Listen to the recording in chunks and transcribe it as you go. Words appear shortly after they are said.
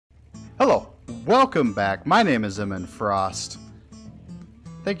Hello, welcome back. My name is Emin Frost.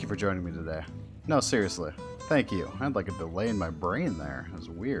 Thank you for joining me today. No, seriously, thank you. I had like a delay in my brain there. It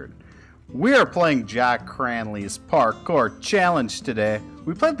was weird. We are playing John Cranley's Parkour Challenge today.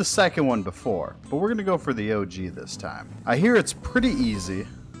 We played the second one before, but we're going to go for the OG this time. I hear it's pretty easy.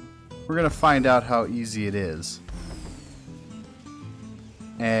 We're going to find out how easy it is.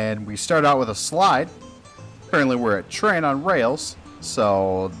 And we start out with a slide. Apparently we're at train on rails,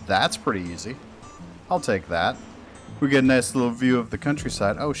 so that's pretty easy. I'll take that. We get a nice little view of the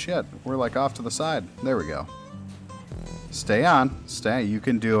countryside. Oh shit, we're like off to the side. There we go. Stay on. Stay. You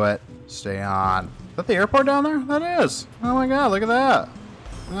can do it. Stay on. Is that the airport down there? That is. Oh my god, look at that.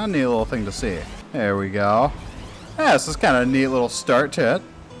 A neat little thing to see. There we go. Yeah, this is kind of a neat little start to it.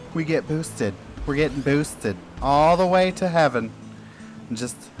 We get boosted. We're getting boosted all the way to heaven. And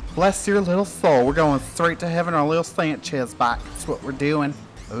just bless your little soul. We're going straight to heaven. Our little Sanchez back. That's what we're doing.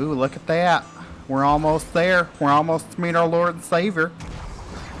 Ooh, look at that. We're almost there. We're almost to meet our Lord and Savior.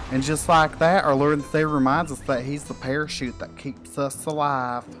 And just like that, our Lord and Savior reminds us that He's the parachute that keeps us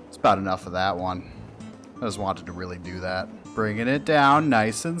alive. It's about enough of that one. I just wanted to really do that. Bringing it down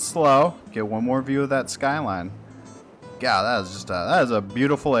nice and slow. Get one more view of that skyline. God, that is just that is a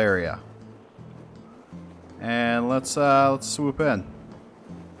beautiful area. And let's swoop in.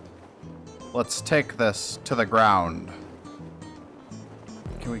 Let's take this to the ground.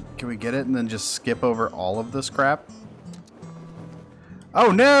 Can we get it and then just skip over all of this crap?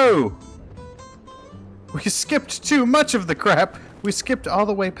 Oh no! We skipped too much of the crap. We skipped all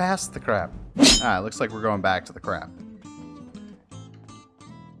the way past the crap. Ah, it looks like we're going back to the crap.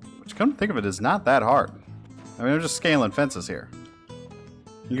 Which, come to think of it, is not that hard. I mean, I'm just scaling fences here.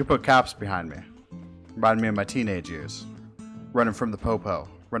 You can put cops behind me. Reminding me of my teenage years. Running from the popo.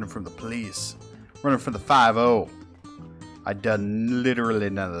 Running from the police. Running from the 5-0. I'd done literally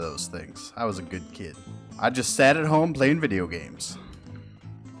none of those things. I was a good kid. I just sat at home playing video games.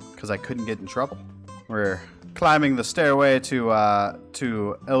 Because I couldn't get in trouble. We're climbing the stairway to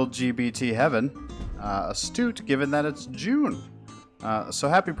LGBT heaven. Astute, given that it's June. So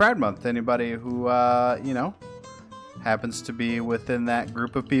happy Pride Month to anybody who, you know, happens to be within that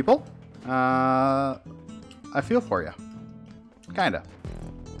group of people. I feel for you. Kinda.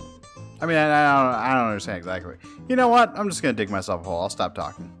 I mean, I don't understand exactly. You know what? I'm just gonna dig myself a hole. I'll stop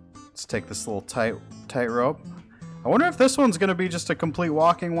talking. Let's take this little tight rope. I wonder if this one's gonna be just a complete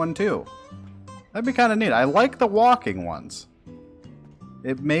walking one too. That'd be kind of neat. I like the walking ones.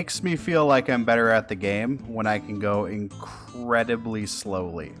 It makes me feel like I'm better at the game when I can go incredibly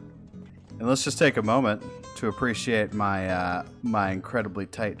slowly. And let's just take a moment to appreciate my my incredibly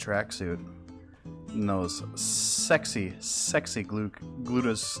tight tracksuit. And those sexy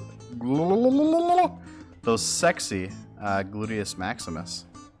gluteus maximus.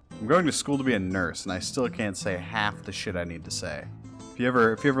 I'm going to school to be a nurse, and I still can't say half the shit I need to say. If you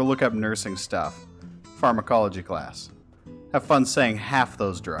ever look up nursing stuff, pharmacology class, have fun saying half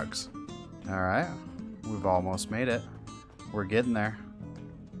those drugs. All right, we've almost made it. We're getting there.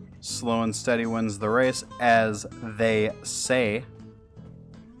 Slow and steady wins the race, as they say.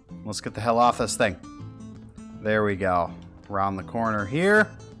 Let's get the hell off this thing. There we go. Around the corner here.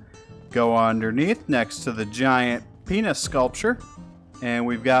 Go underneath next to the giant penis sculpture. And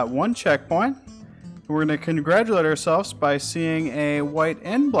we've got one checkpoint. We're going to congratulate ourselves by seeing a white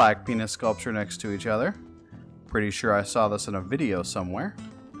and black penis sculpture next to each other. Pretty sure I saw this in a video somewhere.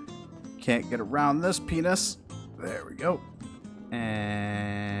 Can't get around this penis. There we go.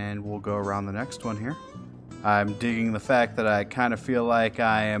 And we'll go around the next one here. I'm digging the fact that I kind of feel like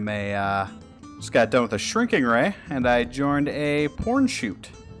I am just got done with a shrinking ray, and I joined a porn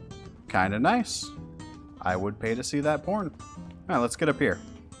shoot. Kind of nice. I would pay to see that porn. All right, let's get up here.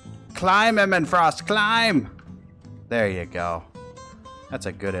 Climb, Emin Frost, climb! There you go. That's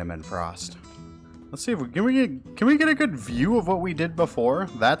a good Emin Frost. Let's see if can we get a good view of what we did before?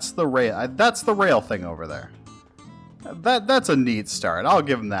 That's the rail. That's the rail thing over there. That's a neat start. I'll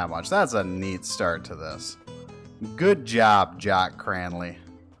give him that much. That's a neat start to this. Good job, Jock Cranley.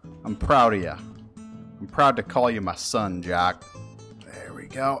 I'm proud of you. I'm proud to call you my son, Jock. There we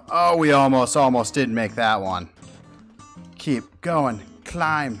go. Oh, we almost didn't make that one. Keep going.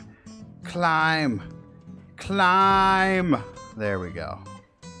 Climb. Climb. Climb. There we go.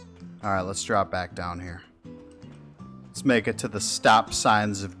 All right, let's drop back down here. Let's make it to the stop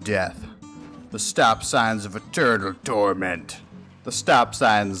signs of death. The stop signs of eternal torment. The stop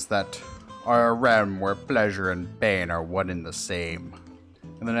signs that are a realm where pleasure and pain are one and the same.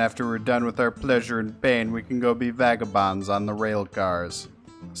 And then after we're done with our pleasure and pain, we can go be vagabonds on the rail cars.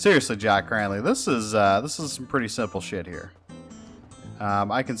 Seriously, John Cranley, this is some pretty simple shit here.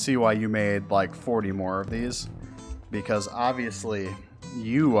 I can see why you made like 40 more of these, because obviously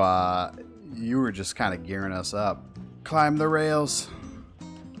you were just kind of gearing us up. Climb the rails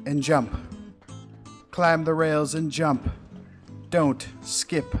and jump. Climb the rails and jump. Don't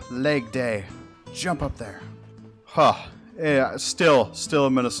skip leg day. Jump up there. Huh. Yeah, still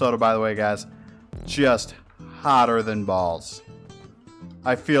in Minnesota, by the way, guys. Just hotter than balls.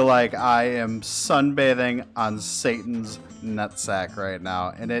 I feel like I am sunbathing on Satan's nutsack right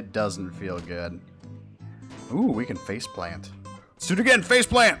now, and it doesn't feel good. Ooh, we can faceplant. Let's do it again,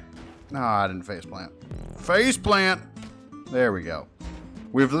 faceplant! No, I didn't faceplant. Faceplant! There we go.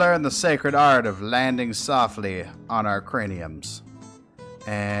 We've learned the sacred art of landing softly on our craniums.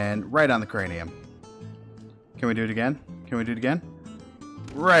 And right on the cranium. Can we do it again? Can we do it again?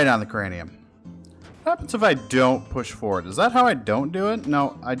 Right on the cranium. What happens if I don't push forward? Is that how I don't do it?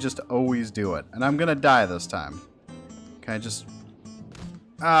 No, I just always do it. And I'm gonna die this time. Can I just...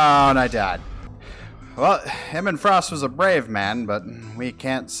 Oh, and I died. Well, Emmett Frost was a brave man, but we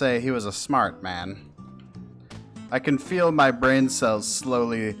can't say he was a smart man. I can feel my brain cells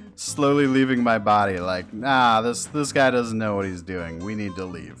slowly leaving my body. Like, nah, this guy doesn't know what he's doing. We need to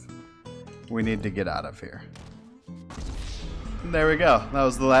leave. We need to get out of here. And there we go. That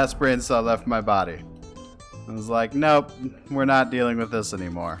was the last brain cell left my body. I was like, nope, we're not dealing with this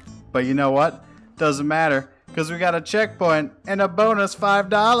anymore. But you know what? Doesn't matter, because we got a checkpoint and a bonus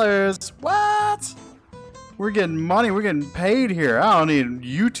 $5. What? We're getting money. We're getting paid here. I don't need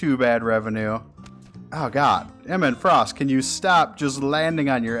YouTube ad revenue. Oh, God. Emmett Frost, can you stop just landing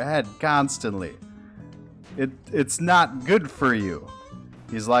on your head constantly? It's not good for you.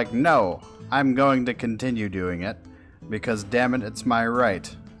 He's like, no, I'm going to continue doing it, because damn it, it's my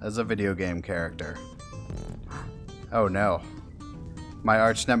right as a video game character. Oh no. My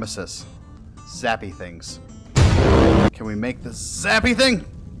arch nemesis. Zappy things. Can we make this zappy thing?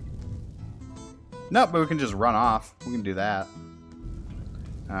 Nope, but we can just run off. We can do that.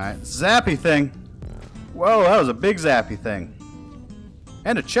 Alright, zappy thing. Whoa, that was a big zappy thing.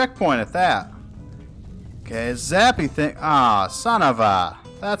 And a checkpoint at that. Okay, zappy thing. Ah, son of a.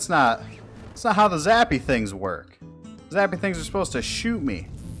 That's not how the zappy things work. Zappy things are supposed to shoot me.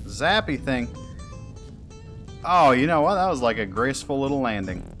 Zappy thing. Oh, you know what? That was like a graceful little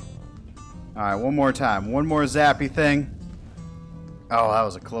landing. Alright, one more time. One more zappy thing. Oh, that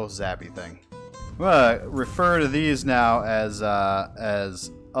was a close zappy thing. Well, refer to these now as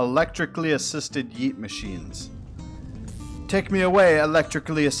electrically assisted yeet machines. Take me away,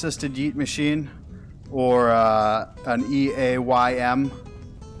 electrically assisted yeet machine. Or an EAYM.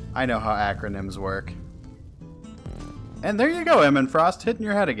 I know how acronyms work. And there you go, Emmett Frost, hitting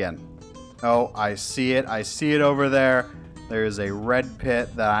your head again. Oh, I see it. I see it over there. There's a red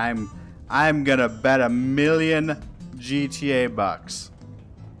pit that I'm gonna bet $1 million GTA bucks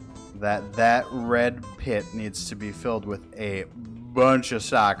that red pit needs to be filled with a bunch of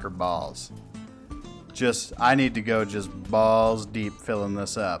soccer balls. I need to go just balls deep filling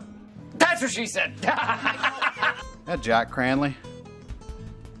this up. That's what she said. Yeah, John Cranley.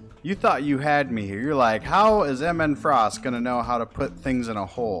 You thought you had me here. You're like, how is Emmett Frost gonna know how to put things in a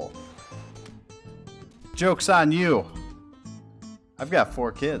hole? Joke's on you. I've got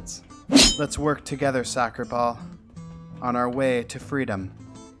 4 kids. Let's work together, soccer ball. On our way to freedom.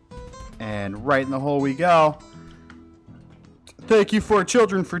 And right in the hole we go. Thank you, 4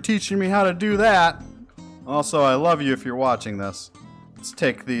 children, for teaching me how to do that. Also, I love you if you're watching this. Let's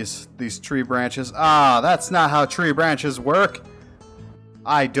take these tree branches. Ah, that's not how tree branches work.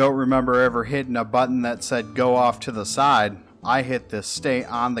 I don't remember ever hitting a button that said go off to the side. I hit the stay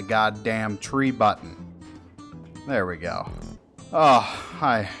on the goddamn tree button. There we go.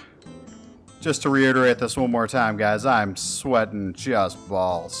 Oh, just to reiterate this one more time, guys, I'm sweating just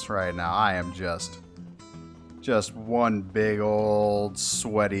balls right now. I am just one big old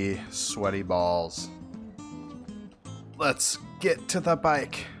sweaty balls. Let's get to the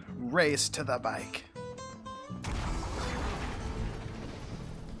bike. Race to the bike.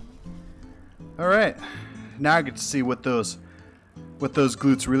 Alright, now I get to see what those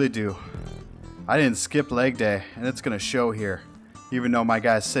glutes really do. I didn't skip leg day, and it's gonna show here, even though my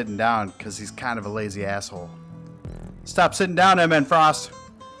guy's sitting down because he's kind of a lazy asshole. Stop sitting down, Emmett Frost.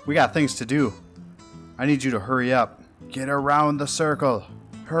 We got things to do. I need you to hurry up. Get around the circle.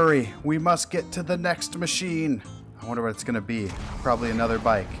 Hurry, we must get to the next machine. I wonder what it's gonna be. Probably another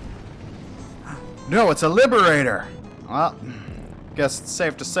bike. No, it's a liberator. Well, guess it's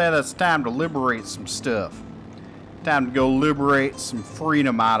safe to say that it's time to liberate some stuff. Time to go liberate some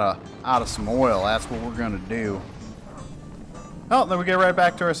freedom out of some oil. That's what we're gonna do. Oh, then we get right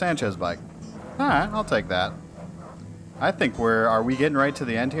back to our Sanchez bike. Alright, I'll take that. I think are we getting right to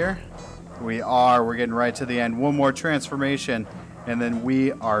the end here? We are. We're getting right to the end. One more transformation, and then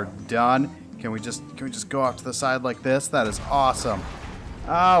we are done. Can we just go off to the side like this? That is awesome.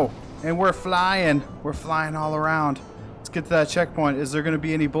 Oh, and we're flying. We're flying all around. Let's get to that checkpoint. Is there going to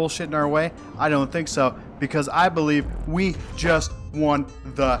be any bullshit in our way? I don't think so, because I believe we just won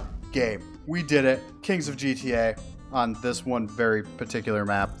the game. We did it. Kings of GTA on this one very particular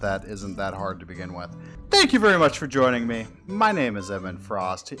map that isn't that hard to begin with. Thank you very much for joining me. My name is Evan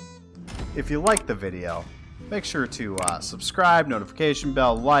Frost. If you liked the video, make sure to subscribe, notification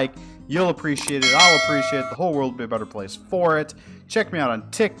bell, like. You'll appreciate it. I'll appreciate it. The whole world will be a better place for it. Check me out on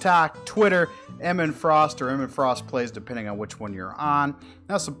TikTok, Twitter, Evan Frost or Evan Frost Plays, depending on which one you're on.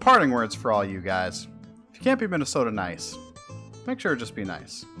 Now some parting words for all you guys. If you can't be Minnesota nice, make sure to just be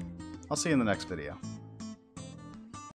nice. I'll see you in the next video.